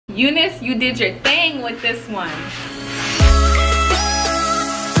Unice, you did your thing with this one.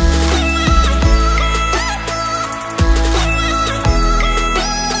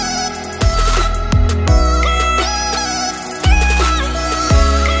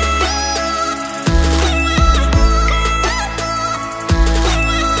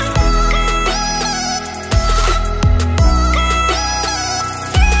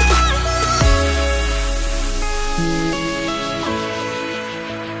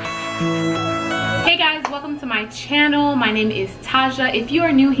 Hey guys, welcome to my channel. My name is Taja. If you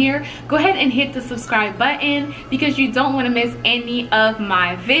are new here, go ahead and hit the subscribe button because you don't want to miss any of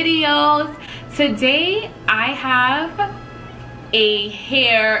my videos. Today I have a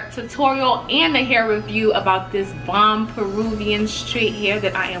hair tutorial and a hair review about this bomb Peruvian straight hair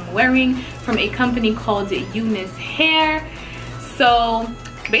that I am wearing from a company called UNice Hair. So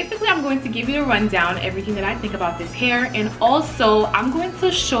basically, I'm going to give you a rundown, everything that I think about this hair, and also I'm going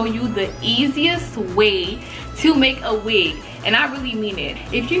to show you the easiest way to make a wig, and I really mean it.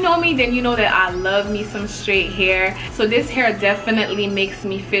 If you know me, then you know that I love me some straight hair. So this hair definitely makes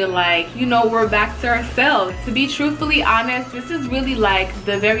me feel like, you know, we're back to ourselves. To be truthfully honest, this is really like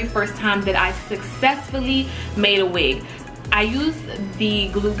the very first time that I successfully made a wig. I used the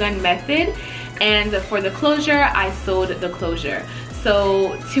glue gun method, and for the closure, I sewed the closure.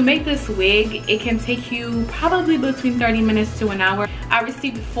 So to make this wig, it can take you probably between 30 minutes to an hour. I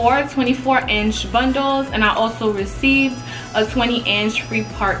received 4 24-inch bundles, and I also received a 20-inch free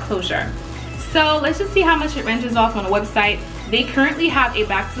part closure. So let's just see how much it ranges off on the website. They currently have a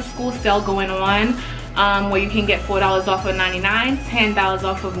back to school sale going on where you can get $4 off of $99, $10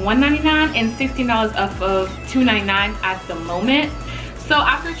 off of $199, and $16 off of $299 at the moment. So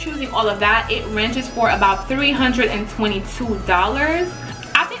after choosing all of that, it ranges for about $322.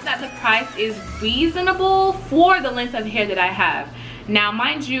 I think that the price is reasonable for the length of hair that I have. Now,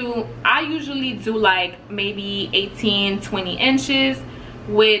 mind you, I usually do like maybe 18-20 inches,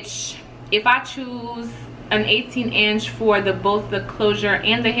 which if I choose an 18-inch for both the closure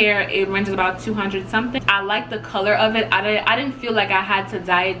and the hair, it ranges about 200 something. I like the color of it. I didn't feel like I had to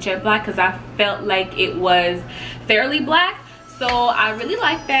dye it jet black because I felt like it was fairly black. So I really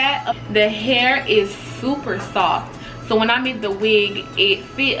like that. The hair is super soft. So when I made the wig, it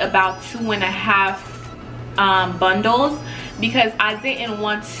fit about 2.5 bundles because I didn't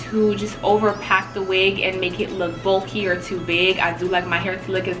want to just overpack the wig and make it look bulky or too big. I do like my hair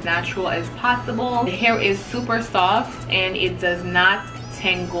to look as natural as possible. The hair is super soft and it does not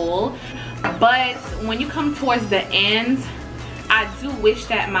tangle. But when you come towards the ends, I do wish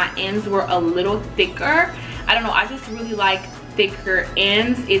that my ends were a little thicker. I don't know, I just really like thicker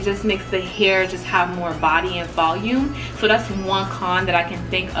ends. It just makes the hair just have more body and volume. So that's one con that I can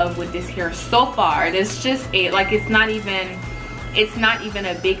think of with this hair so far. It's just it's not even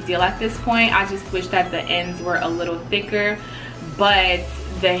a big deal at this point. I just wish that the ends were a little thicker, but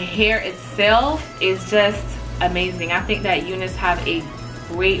the hair itself is just amazing. I think that UNice have a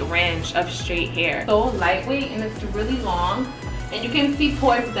great range of straight hair. So lightweight, and it's really long, and you can see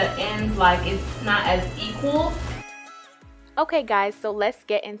towards the ends like it's not as equal. Okay guys, so let's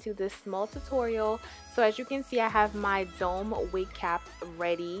get into this small tutorial. So as you can see, I have my dome wig cap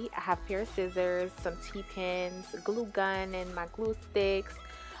ready. I have a pair of scissors, some T-pins, glue gun, and my glue sticks.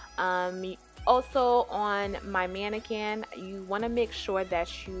 Also on my mannequin, you want to make sure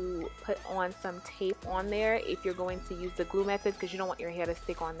that you put on some tape on there if you're going to use the glue method, because you don't want your hair to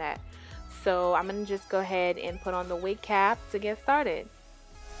stick on that. So I'm going to just go ahead and put on the wig cap to get started.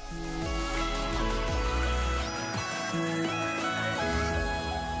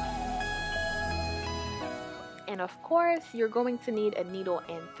 And of course, you're going to need a needle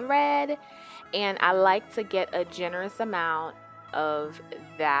and thread, and I like to get a generous amount of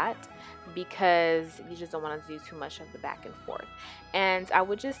that because you just don't want to do too much of the back and forth. And I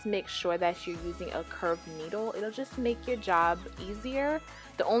would just make sure that you're using a curved needle. It'll just make your job easier.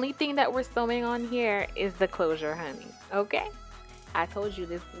 The only thing that we're sewing on here is the closure, honey. Okay? I told you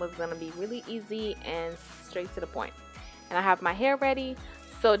this was going to be really easy and straight to the point. And I have my hair ready.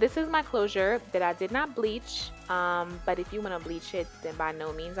 So this is my closure that I did not bleach, but if you want to bleach it, then by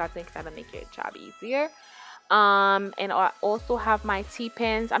no means. I think that'll make your job easier. And I also have my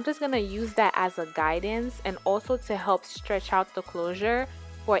T-pins. I'm just going to use that as a guidance and also to help stretch out the closure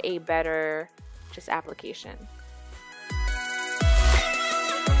for a better just application.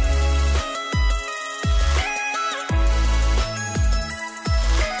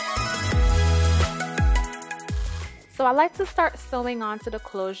 So I like to start sewing onto the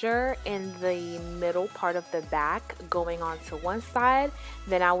closure in the middle part of the back, going on to one side.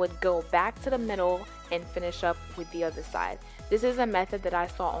 Then I would go back to the middle and finish up with the other side. This is a method that I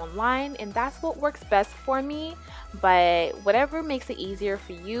saw online, and that's what works best for me, but whatever makes it easier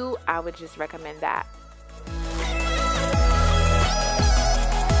for you, I would just recommend that.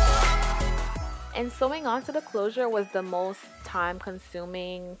 And sewing onto the closure was the most time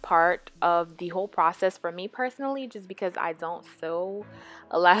consuming part of the whole process for me personally, just because I don't sew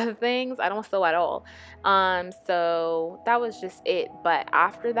a lot of things. I don't sew at all. So that was just it. But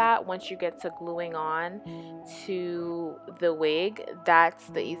after that, once you get to gluing on to the wig, that's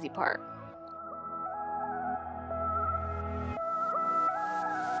the easy part.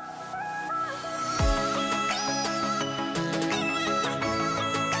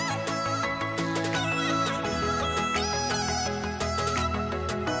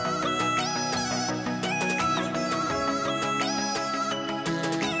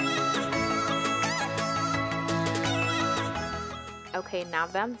 Okay, now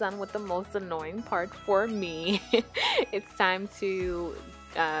that I'm done with the most annoying part for me, it's time to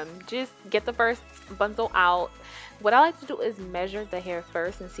just get the first bundle out. What I like to do is measure the hair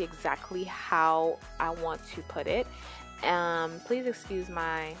first and see exactly how I want to put it. Please excuse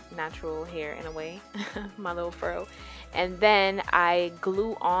my natural hair in a way, my little fro. And then I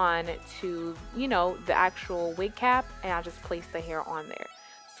glue on to, you know, the actual wig cap, and I just place the hair on there.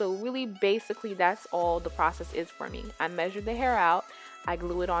 So really, basically, that's all the process is for me. I measure the hair out, I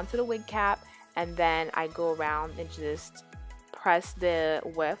glue it onto the wig cap, and then I go around and just press the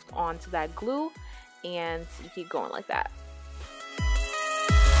weft onto that glue, and you keep going like that.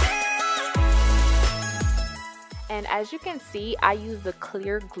 And as you can see, I use the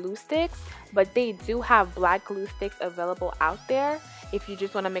clear glue sticks, but they do have black glue sticks available out there if you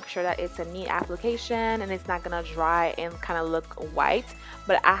just want to make sure that it's a neat application and it's not gonna dry and kind of look white.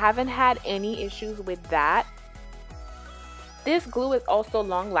 But I haven't had any issues with that. This glue is also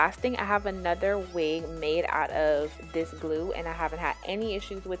long lasting. I have another wig made out of this glue, and I haven't had any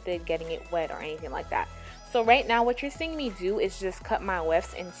issues with it getting it wet or anything like that. So right now what you're seeing me do is just cut my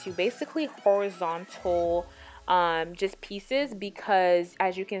wefts into basically horizontal just pieces, because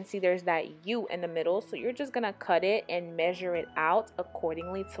as you can see, there's that U in the middle. So you're just gonna cut it and measure it out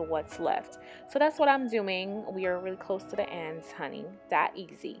accordingly to what's left. So that's what I'm doing. We are really close to the ends, honey. That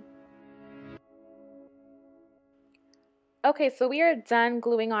easy. Okay, so we are done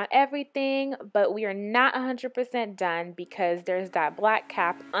gluing on everything, but we are not 100% done because there's that black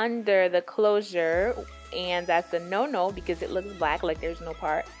cap under the closure, and that's a no-no because it looks black, like there's no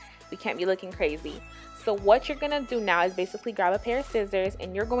part. We can't be looking crazy. So what you're gonna do now is basically grab a pair of scissors,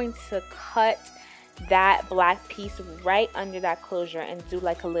 and you're going to cut that black piece right under that closure and do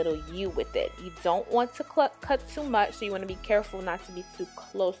like a little U with it. You don't want to cut too much, so you want to be careful not to be too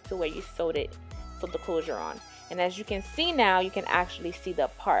close to where you sewed the closure on. And as you can see now, you can actually see the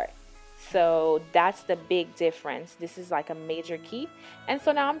part. So that's the big difference. This is like a major key. And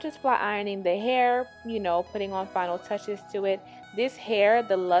so now I'm just flat ironing the hair, you know, putting on final touches to it. This hair,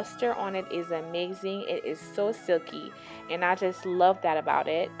 the luster on it is amazing. It is so silky, and I just love that about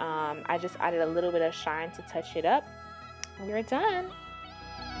it. I just added a little bit of shine to touch it up. We're done.